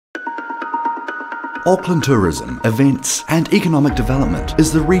Auckland Tourism, Events and Economic Development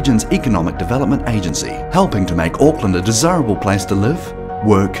is the region's economic development agency, helping to make Auckland a desirable place to live,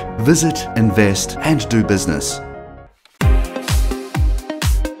 work, visit, invest and do business.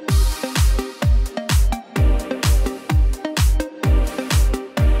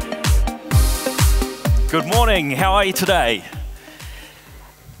 Good morning, how are you today?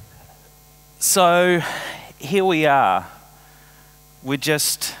 So here we are, we're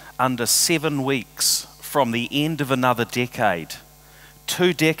just under 7 weeks from the end of another decade,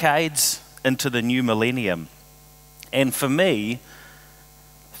 2 decades into the new millennium, and for me,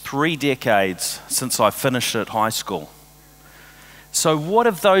 3 decades since I finished at high school. So what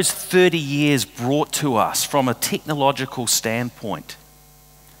have those 30 years brought to us from a technological standpoint?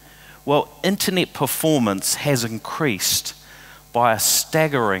 Well, internet performance has increased by a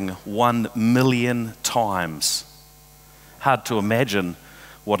staggering 1 million times. Hard to imagine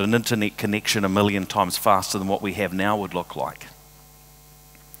what an internet connection 1 million times faster than what we have now would look like.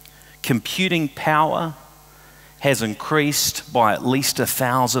 Computing power has increased by at least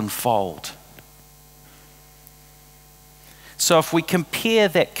 1,000-fold. So if we compare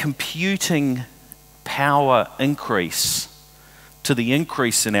that computing power increase to the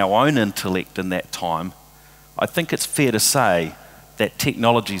increase in our own intellect in that time, I think it's fair to say that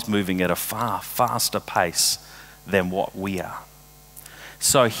technology is moving at a far faster pace than what we are.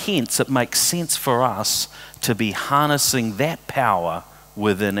 So hence it makes sense for us to be harnessing that power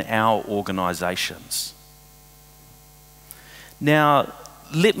within our organizations. Now,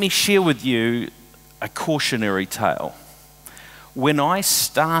 let me share with you a cautionary tale. When I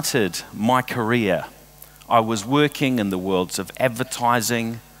started my career, I was working in the worlds of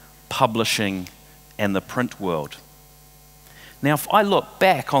advertising, publishing, and the print world. Now, if I look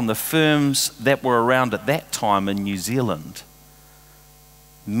back on the firms that were around at that time in New Zealand,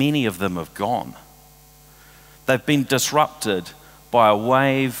 many of them have gone. They've been disrupted by a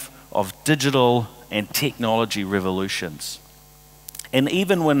wave of digital and technology revolutions. And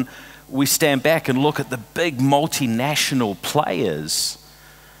even when we stand back and look at the big multinational players,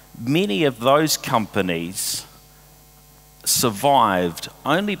 many of those companies survived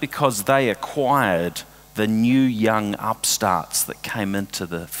only because they acquired the new young upstarts that came into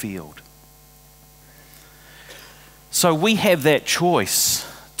the field. So we have that choice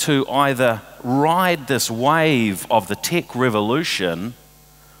to either ride this wave of the tech revolution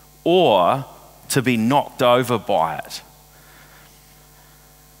or to be knocked over by it.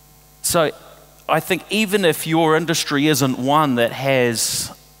 So I think even if your industry isn't one that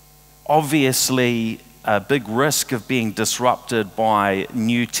has obviously a big risk of being disrupted by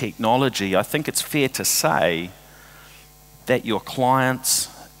new technology, I think it's fair to say that your clients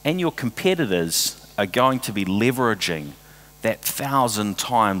and your competitors are going to be leveraging that 1,000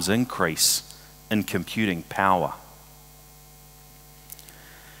 times increase in computing power.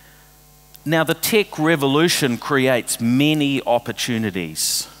 Now, the tech revolution creates many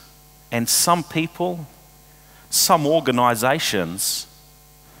opportunities, and some people, some organizations,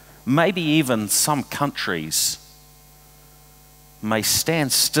 maybe even some countries may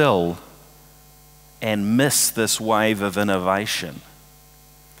stand still and miss this wave of innovation.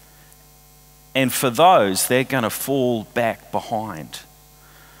 And for those, they're going to fall back behind.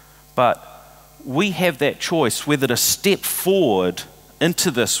 But we have that choice whether to step forward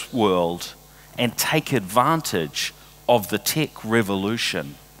into this world and take advantage of the tech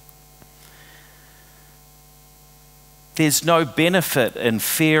revolution. There's no benefit in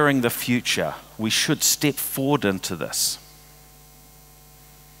fearing the future. We should step forward into this.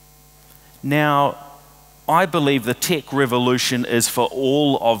 Now, I believe the tech revolution is for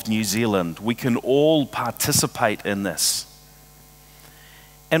all of New Zealand. We can all participate in this.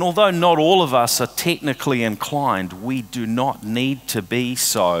 And although not all of us are technically inclined, we do not need to be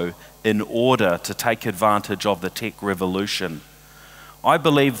so in order to take advantage of the tech revolution. I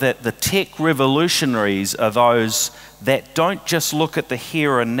believe that the tech revolutionaries are those that don't just look at the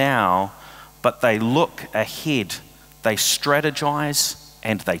here and now, but they look ahead, they strategize,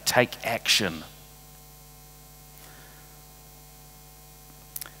 and they take action.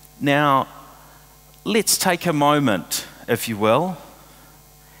 Now, let's take a moment, if you will,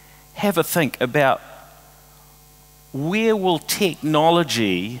 have a think about where will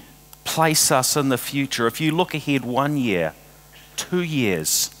technology place us in the future. If you look ahead 1 year, 2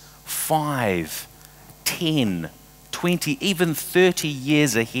 years, 5, 10, 20, even 30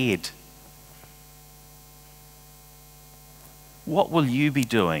 years ahead, what will you be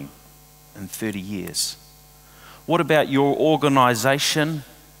doing in 30 years? What about your organization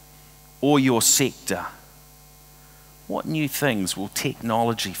or your sector? What new things will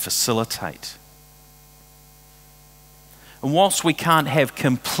technology facilitate? And whilst we can't have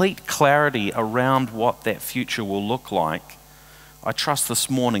complete clarity around what that future will look like, I trust this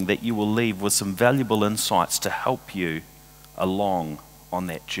morning that you will leave with some valuable insights to help you along on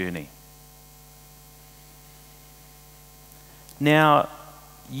that journey. Now,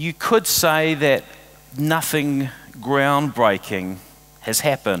 you could say that nothing groundbreaking has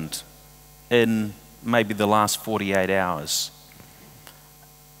happened in maybe the last 48 hours.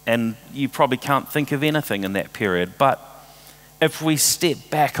 And you probably can't think of anything in that period. But if we step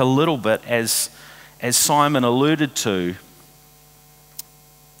back a little bit, as Simon alluded to,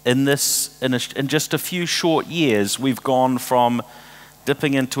 in just a few short years, we've gone from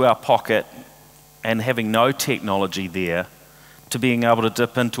dipping into our pocket and having no technology there to being able to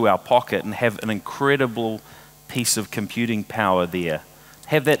dip into our pocket and have an incredible piece of computing power there.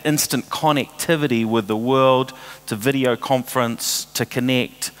 Have that instant connectivity with the world, to video conference, to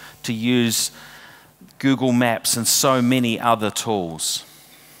connect, to use Google Maps and so many other tools.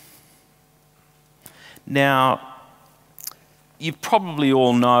 Now, you probably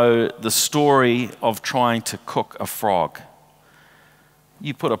all know the story of trying to cook a frog.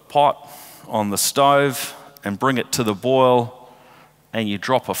 You put a pot on the stove and bring it to the boil, and you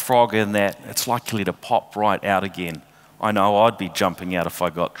drop a frog in that, it's likely to pop right out again. I know I'd be jumping out if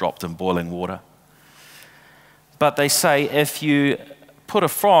I got dropped in boiling water. But they say if you put a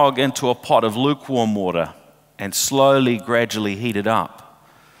frog into a pot of lukewarm water and slowly, gradually heat it up,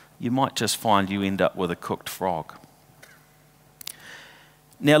 you might just find you end up with a cooked frog.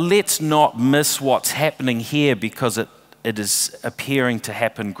 Now, let's not miss what's happening here, because it is appearing to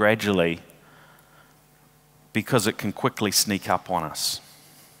happen gradually, because it can quickly sneak up on us.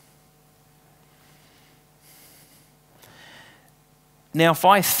 Now, if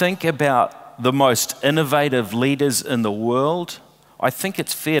I think about the most innovative leaders in the world, I think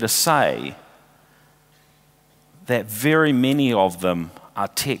it's fair to say that very many of them are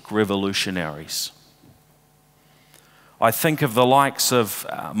tech revolutionaries. I think of the likes of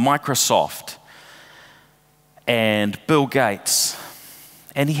Microsoft and Bill Gates.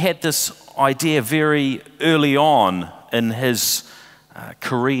 And he had this idea very early on in his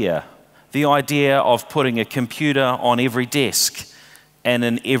career, the idea of putting a computer on every desk and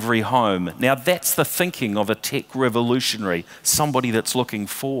in every home. Now, that's the thinking of a tech revolutionary, somebody that's looking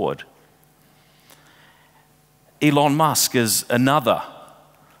forward. Elon Musk is another,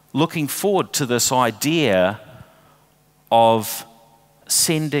 looking forward to this idea of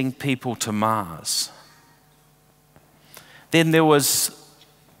sending people to Mars. Then there was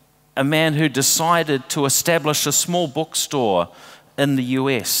a man who decided to establish a small bookstore in the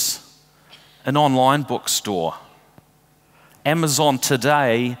US, an online bookstore. Amazon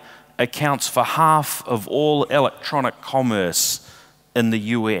today accounts for half of all electronic commerce in the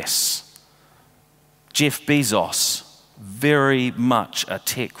US. Jeff Bezos, very much a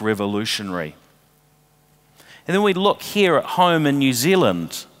tech revolutionary. And then we look here at home in New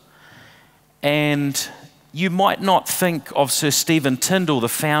Zealand, and you might not think of Sir Stephen Tindall, the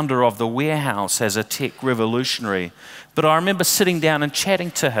founder of The Warehouse, as a tech revolutionary, but I remember sitting down and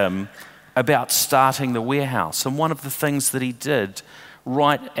chatting to him about starting The Warehouse. And one of the things that he did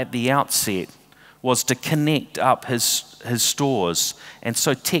right at the outset was to connect up his stores. And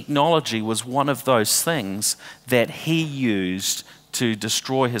so technology was one of those things that he used to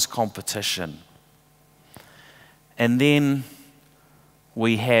destroy his competition. And then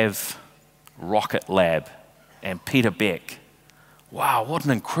we have Rocket Lab and Peter Becks. Wow, what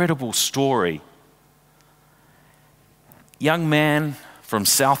an incredible story. Young man from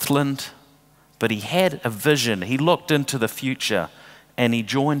Southland, but he had a vision. He looked into the future and he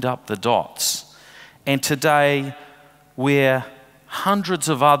joined up the dots. And today, where hundreds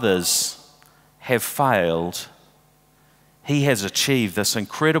of others have failed, he has achieved this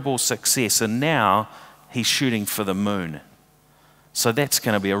incredible success, and now he's shooting for the moon. So that's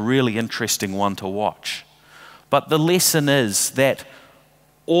going to be a really interesting one to watch. But the lesson is that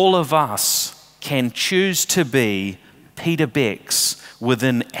all of us can choose to be Peter Becks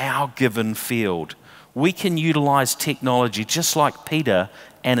within our given field. We can utilize technology just like Peter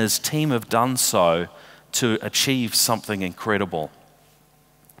and his team have done so to achieve something incredible.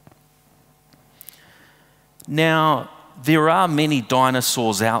 Now, there are many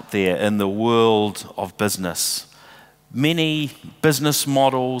dinosaurs out there in the world of business. Many business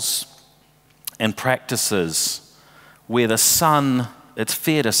models and practices where the sun, it's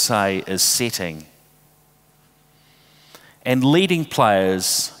fair to say, is setting. And leading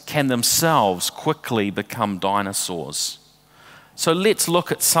players can themselves quickly become dinosaurs. So let's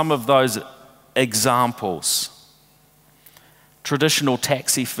look at some of those examples. Traditional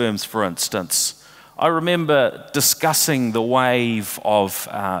taxi firms, for instance. I remember discussing the wave of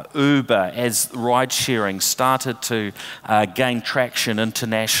Uber as ride-sharing started to gain traction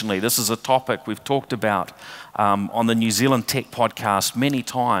internationally. This is a topic we've talked about on the New Zealand Tech podcast many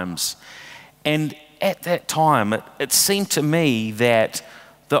times. And at that time, it seemed to me that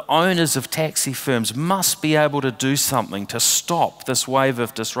the owners of taxi firms must be able to do something to stop this wave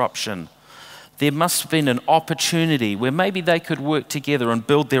of disruption. There must have been an opportunity where maybe they could work together and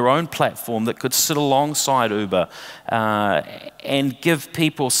build their own platform that could sit alongside Uber and give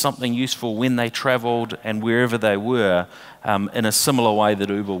people something useful when they traveled and wherever they were in a similar way that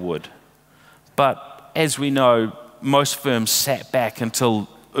Uber would. But as we know, most firms sat back until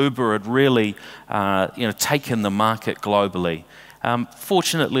Uber had really taken the market globally.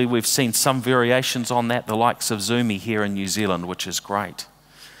 Fortunately, we've seen some variations on that, the likes of Zoomy here in New Zealand, which is great.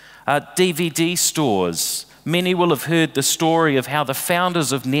 DVD stores. Many will have heard the story of how the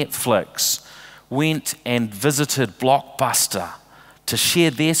founders of Netflix went and visited Blockbuster to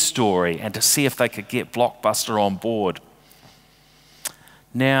share their story and to see if they could get Blockbuster on board.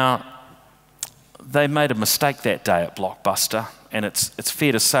 Now, they made a mistake that day at Blockbuster, and it's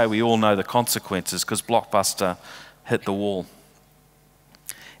fair to say we all know the consequences because Blockbuster hit the wall.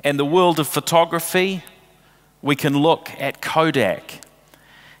 And the world of photography, we can look at Kodak.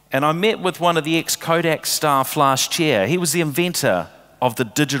 And I met with one of the ex-Kodak staff last year. He was the inventor of the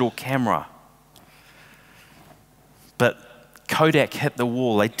digital camera. But Kodak hit the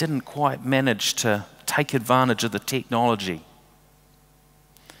wall. They didn't quite manage to take advantage of the technology.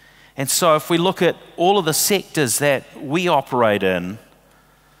 And so if we look at all of the sectors that we operate in,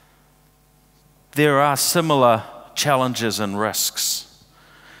 there are similar challenges and risks.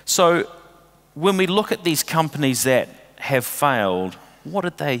 So when we look at these companies that have failed, what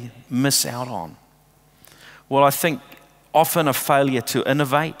did they miss out on? Well, I think often a failure to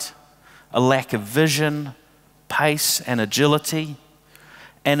innovate, a lack of vision, pace and agility,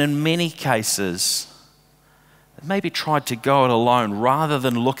 and in many cases, maybe tried to go it alone rather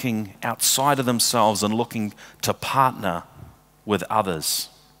than looking outside of themselves and looking to partner with others.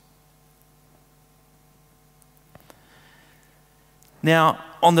 Now,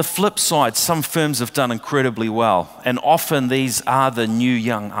 on the flip side, some firms have done incredibly well, and often these are the new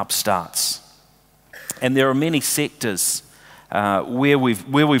young upstarts. And there are many sectors where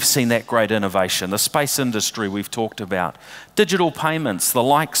we've seen that great innovation. The space industry we've talked about. Digital payments, the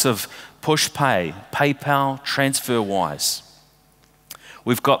likes of PushPay, PayPal, TransferWise.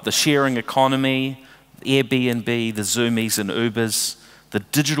 We've got the sharing economy, Airbnb, the Zoomies and Ubers, the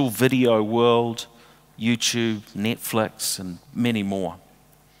digital video world, YouTube, Netflix, and many more.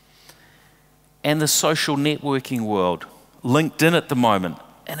 And the social networking world, LinkedIn at the moment,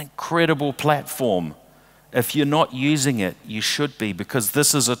 an incredible platform. If you're not using it, you should be, because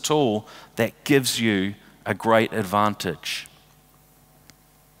this is a tool that gives you a great advantage.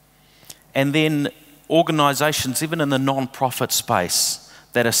 And then organizations, even in the non-profit space,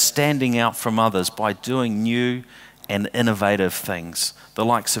 that are standing out from others by doing new and innovative things, the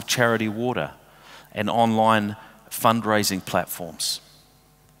likes of Charity Water and online fundraising platforms.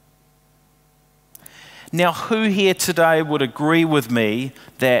 Now, who here today would agree with me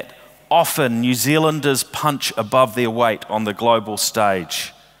that often New Zealanders punch above their weight on the global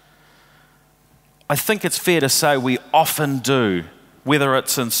stage? I think it's fair to say we often do, whether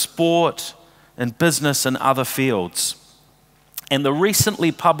it's in sport, in business, and other fields. And the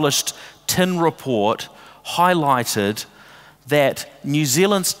recently published TIN report highlighted that New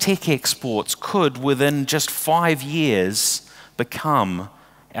Zealand's tech exports could, within just 5 years, become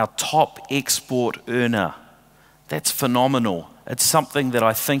our top export earner. That's phenomenal. It's something that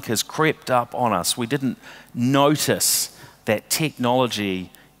I think has crept up on us. We didn't notice that technology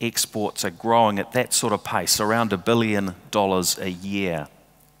exports are growing at that sort of pace, around $1 billion a year.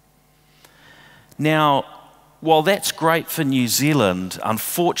 Now, while that's great for New Zealand,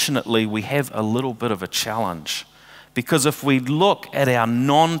 unfortunately we have a little bit of a challenge. Because if we look at our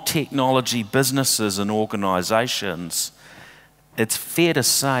non-technology businesses and organizations, it's fair to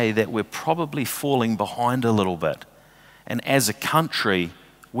say that we're probably falling behind a little bit. And as a country,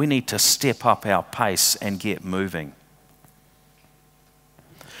 we need to step up our pace and get moving.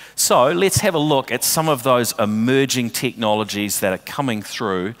 So let's have a look at some of those emerging technologies that are coming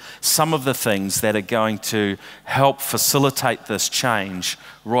through, some of the things that are going to help facilitate this change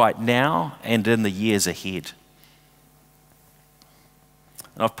right now and in the years ahead.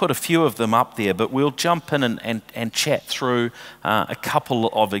 And I've put a few of them up there, but we'll jump in and chat through a couple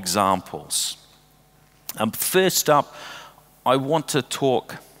of examples. First up, I want to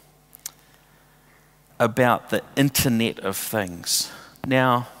talk about the Internet of Things.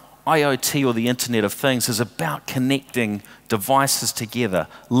 Now, IoT, or the Internet of Things, is about connecting devices together,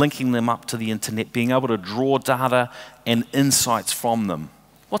 linking them up to the internet, being able to draw data and insights from them.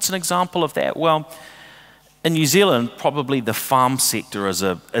 What's an example of that? Well, in New Zealand, probably the farm sector is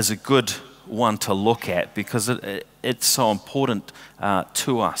a good one to look at because it's so important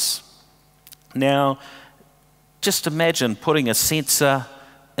to us. Now, just imagine putting a sensor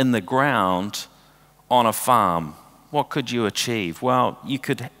in the ground on a farm. What could you achieve? Well, you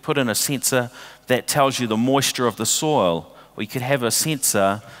could put in a sensor that tells you the moisture of the soil, or you could have a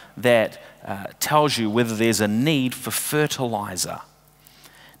sensor that tells you whether there's a need for fertilizer.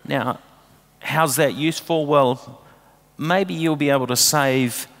 Now, how's that useful? Well, maybe you'll be able to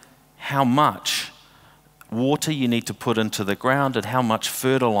save how much water you need to put into the ground and how much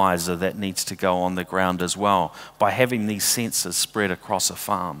fertilizer that needs to go on the ground as well by having these sensors spread across a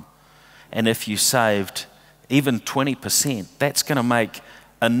farm. And if you saved even 20%, that's going to make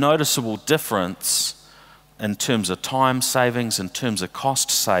a noticeable difference in terms of time savings, in terms of cost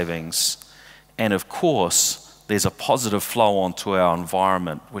savings, and of course, there's a positive flow onto our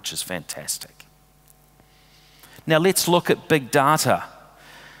environment, which is fantastic. Now let's look at big data.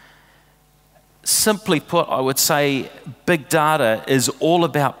 Simply put, I would say big data is all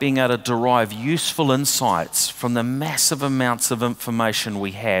about being able to derive useful insights from the massive amounts of information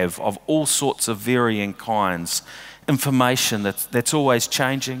we have of all sorts of varying kinds. Information that's always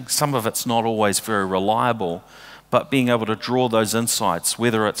changing, some of it's not always very reliable, but being able to draw those insights,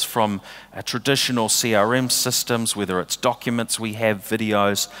 whether it's from traditional CRM systems, whether it's documents we have,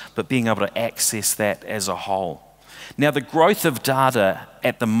 videos, but being able to access that as a whole. Now, the growth of data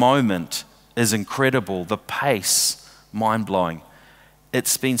at the moment is incredible. The pace, mind-blowing.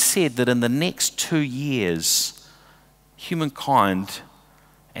 It's been said that in the next 2 years, humankind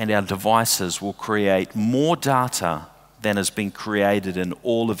and our devices will create more data than has been created in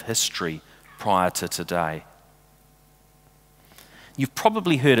all of history prior to today. You've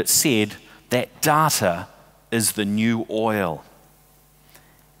probably heard it said that data is the new oil.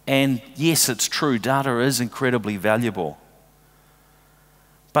 And yes, it's true, data is incredibly valuable.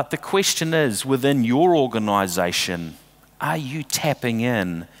 But the question is, within your organization, are you tapping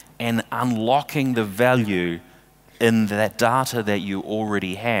in and unlocking the value in that data that you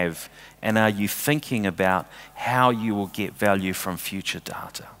already have? And are you thinking about how you will get value from future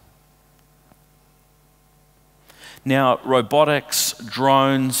data? Now, robotics,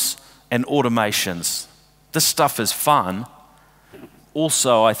 drones, and automations. This stuff is fun.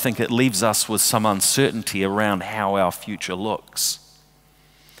 Also, I think it leaves us with some uncertainty around how our future looks.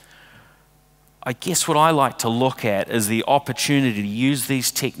 I guess what I like to look at is the opportunity to use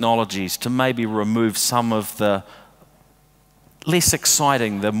these technologies to maybe remove some of the less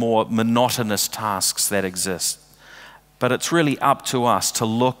exciting, the more monotonous tasks that exist. But it's really up to us to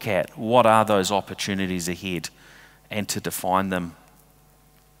look at what are those opportunities ahead and to define them.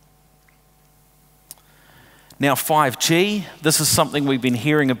 Now 5G, this is something we've been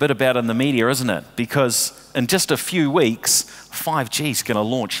hearing a bit about in the media, isn't it? Because in just a few weeks, 5G is going to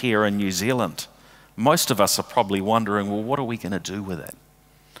launch here in New Zealand. Most of us are probably wondering, well, what are we going to do with it?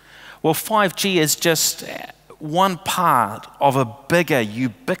 Well, 5G is just one part of a bigger,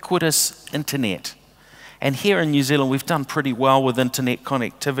 ubiquitous internet. And here in New Zealand, we've done pretty well with internet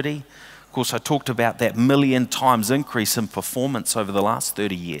connectivity. Of course, I talked about that 1 million times increase in performance over the last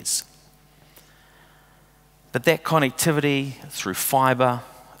 30 years. But that connectivity through fiber,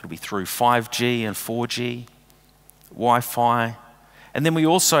 it'll be through 5G and 4G, Wi-Fi, and then we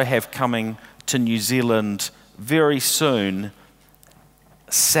also have coming to New Zealand very soon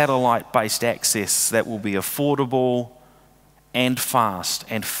satellite-based access that will be affordable and fast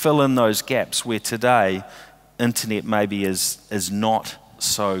and fill in those gaps where today internet maybe is not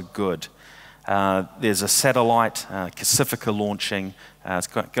so good. There's a satellite, Pacifica launching. It's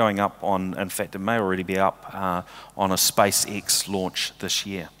going up on, in fact, it may already be up on a SpaceX launch this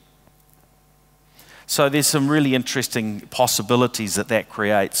year. So there's some really interesting possibilities that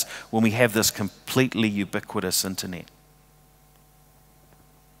creates when we have this completely ubiquitous internet.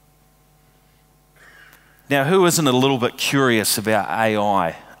 Now, who isn't a little bit curious about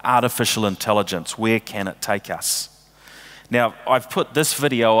AI, artificial intelligence? Where can it take us? Now, I've put this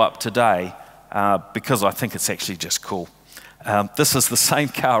video up today because I think it's actually just cool. This is the same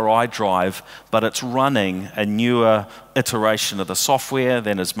car I drive, but it's running a newer iteration of the software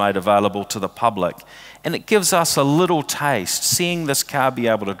than is made available to the public. And it gives us a little taste, seeing this car be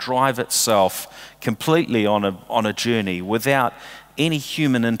able to drive itself completely on a journey without any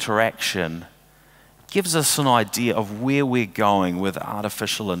human interaction, gives us an idea of where we're going with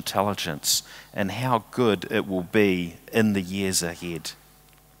artificial intelligence and how good it will be in the years ahead.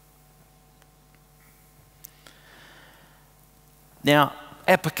 Now,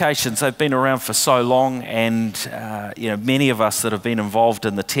 applications, they've been around for so long, and many of us that have been involved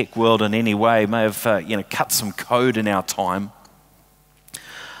in the tech world in any way may have cut some code in our time.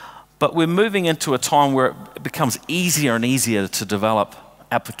 But we're moving into a time where it becomes easier and easier to develop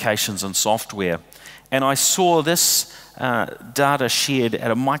applications and software. And I saw this data shared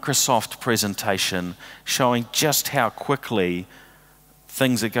at a Microsoft presentation showing just how quickly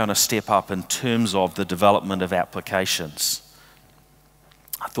things are going to step up in terms of the development of applications.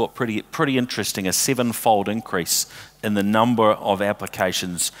 I thought pretty interesting, a 7-fold increase in the number of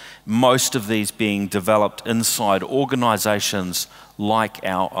applications, most of these being developed inside organizations like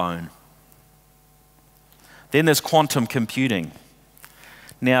our own. Then there's quantum computing.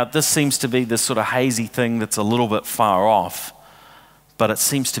 Now, this seems to be this sort of hazy thing that's a little bit far off, but it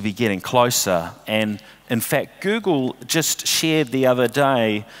seems to be getting closer. And in fact, Google just shared the other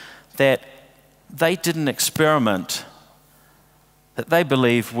day that they did an experiment that they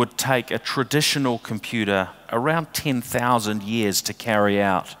believe would take a traditional computer around 10,000 years to carry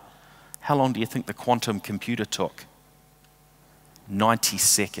out. How long do you think the quantum computer took? 90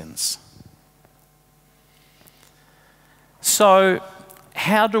 seconds. So,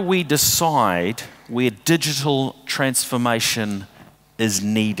 how do we decide where digital transformation is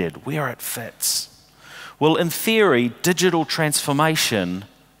needed, where it fits? Well, in theory, digital transformation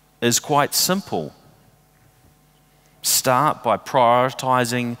is quite simple. Start by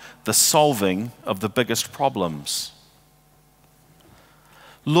prioritizing the solving of the biggest problems.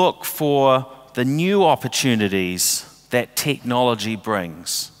 Look for the new opportunities that technology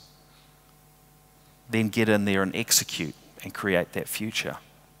brings. Then get in there and execute and create that future.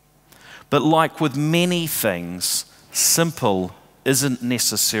 But like with many things, simple isn't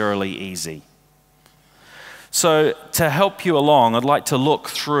necessarily easy. So to help you along, I'd like to look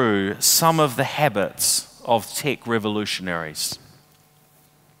through some of the habits of tech revolutionaries.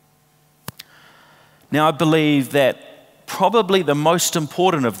 Now, I believe that probably the most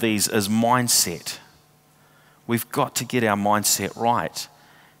important of these is mindset. We've got to get our mindset right.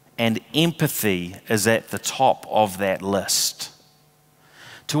 And empathy is at the top of that list.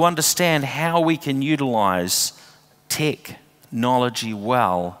 To understand how we can utilize technology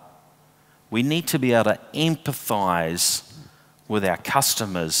well, we need to be able to empathize with our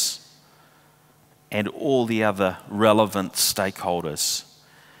customers and all the other relevant stakeholders.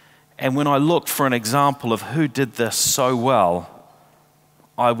 And when I look for an example of who did this so well,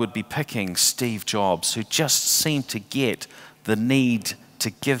 I would be picking Steve Jobs, who just seemed to get the need to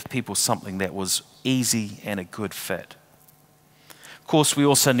give people something that was easy and a good fit. Of course, we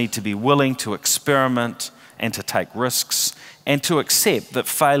also need to be willing to experiment and to take risks and to accept that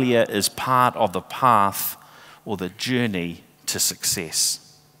failure is part of the path or the journey to success.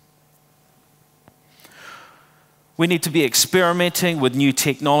 We need to be experimenting with new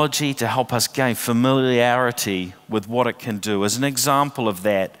technology to help us gain familiarity with what it can do. As an example of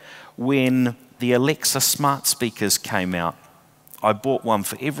that, when the Alexa smart speakers came out, I bought one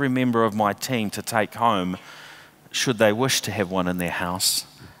for every member of my team to take home, should they wish to have one in their house,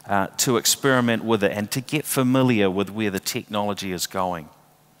 to experiment with it and to get familiar with where the technology is going.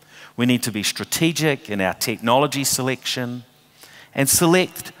 We need to be strategic in our technology selection and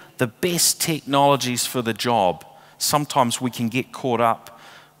select the best technologies for the job. Sometimes we can get caught up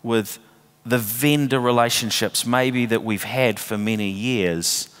with the vendor relationships maybe that we've had for many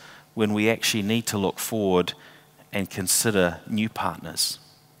years when we actually need to look forward and consider new partners.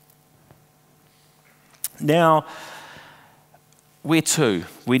 Now, where to?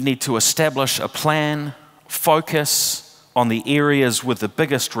 We need to establish a plan, focus on the areas with the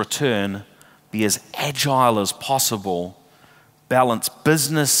biggest return, be as agile as possible, balance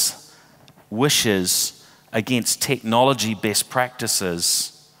business wishes against technology best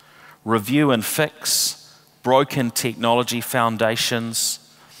practices, review and fix broken technology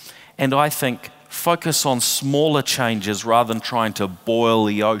foundations, and I think focus on smaller changes rather than trying to boil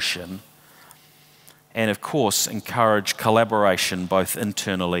the ocean, and of course encourage collaboration both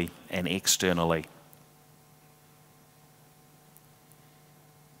internally and externally.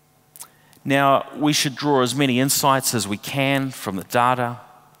 Now, we should draw as many insights as we can from the data,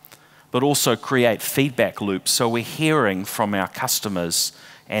 but also create feedback loops so we're hearing from our customers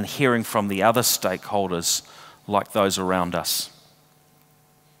and hearing from the other stakeholders like those around us.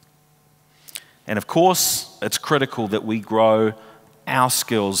 And of course, it's critical that we grow our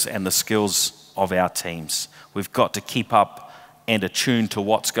skills and the skills of our teams. We've got to keep up and attune to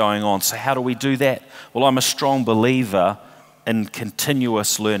what's going on. So how do we do that? Well, I'm a strong believer in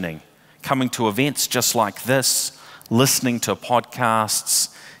continuous learning. Coming to events just like this, listening to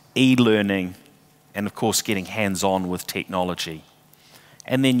podcasts, e-learning, and of course getting hands-on with technology.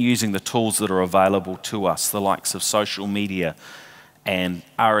 and then using the tools that are available to us, the likes of social media and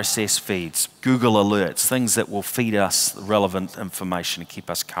RSS feeds, Google Alerts, things that will feed us relevant information and keep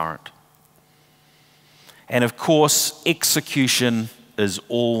us current. And of course, execution is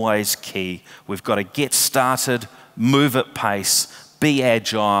always key. We've got to get started, move at pace, be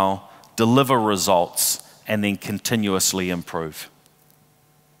agile, deliver results, and then continuously improve.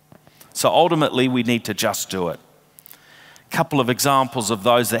 So ultimately, we need to just do it. A couple of examples of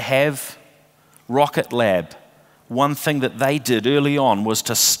those that have. Rocket Lab. One thing that they did early on was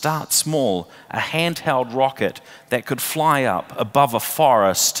to start small, a handheld rocket that could fly up above a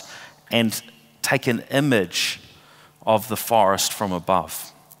forest and take an image of the forest from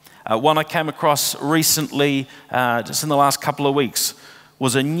above. One I came across recently, just in the last couple of weeks,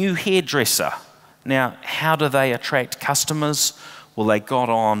 was a new hairdresser. Now, how do they attract customers? Well, they got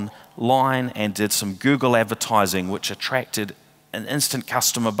online and did some Google advertising, which attracted an instant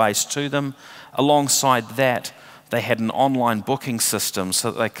customer base to them. Alongside that, they had an online booking system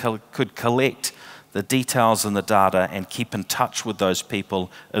so that they could collect the details and the data and keep in touch with those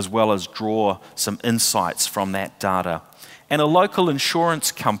people, as well as draw some insights from that data. And a local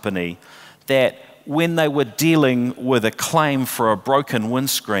insurance company that, when they were dealing with a claim for a broken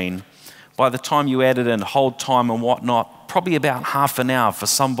windscreen, by the time you added in hold time and whatnot, probably about half an hour for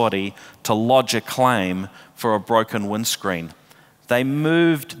somebody to lodge a claim for a broken windscreen. They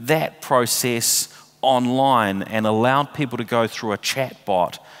moved that process online and allowed people to go through a chat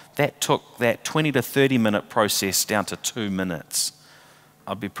bot. That took that 20 to 30 minute process down to 2 minutes.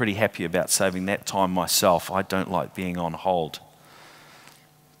 I'd be pretty happy about saving that time myself. I don't like being on hold.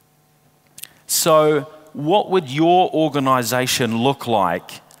 So what would your organization look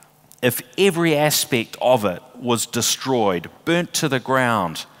like if every aspect of it was destroyed, burnt to the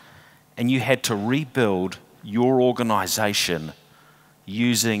ground, and you had to rebuild your organization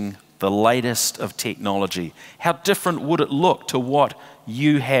using the latest of technology? How different would it look to what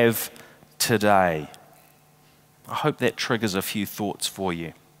you have today? I hope that triggers a few thoughts for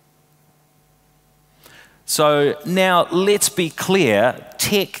you. So now let's be clear,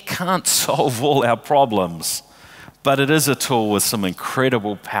 tech can't solve all our problems, but it is a tool with some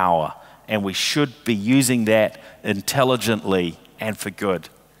incredible power, and we should be using that intelligently and for good.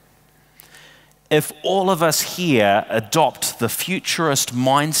 If all of us here adopt the futurist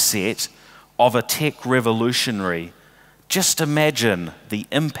mindset of a tech revolutionary, just imagine the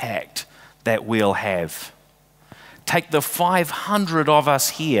impact that we'll have. Take the 500 of us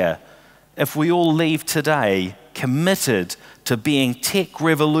here, if we all leave today committed to being tech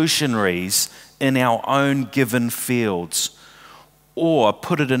revolutionaries in our own given fields. Or,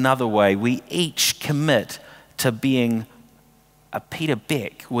 put it another way, we each commit to being a Peter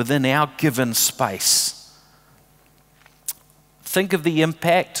Becks within our given space. Think of the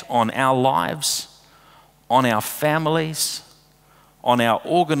impact on our lives, on our families, on our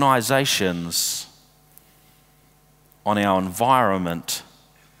organizations, on our environment,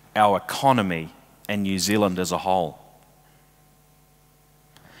 our economy, and New Zealand as a whole.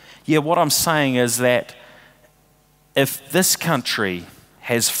 Yeah, what I'm saying is that if this country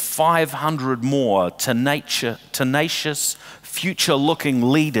has 500 more tenacious, future-looking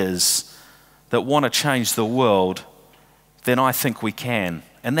leaders that want to change the world, then I think we can.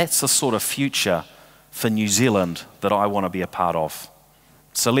 And that's the sort of future for New Zealand that I want to be a part of.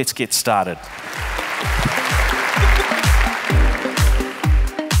 So let's get started.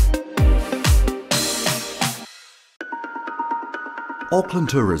 Auckland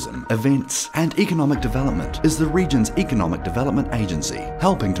Tourism, Events and Economic Development is the region's economic development agency,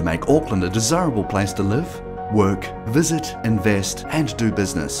 helping to make Auckland a desirable place to live, work, visit, invest and do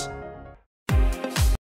business.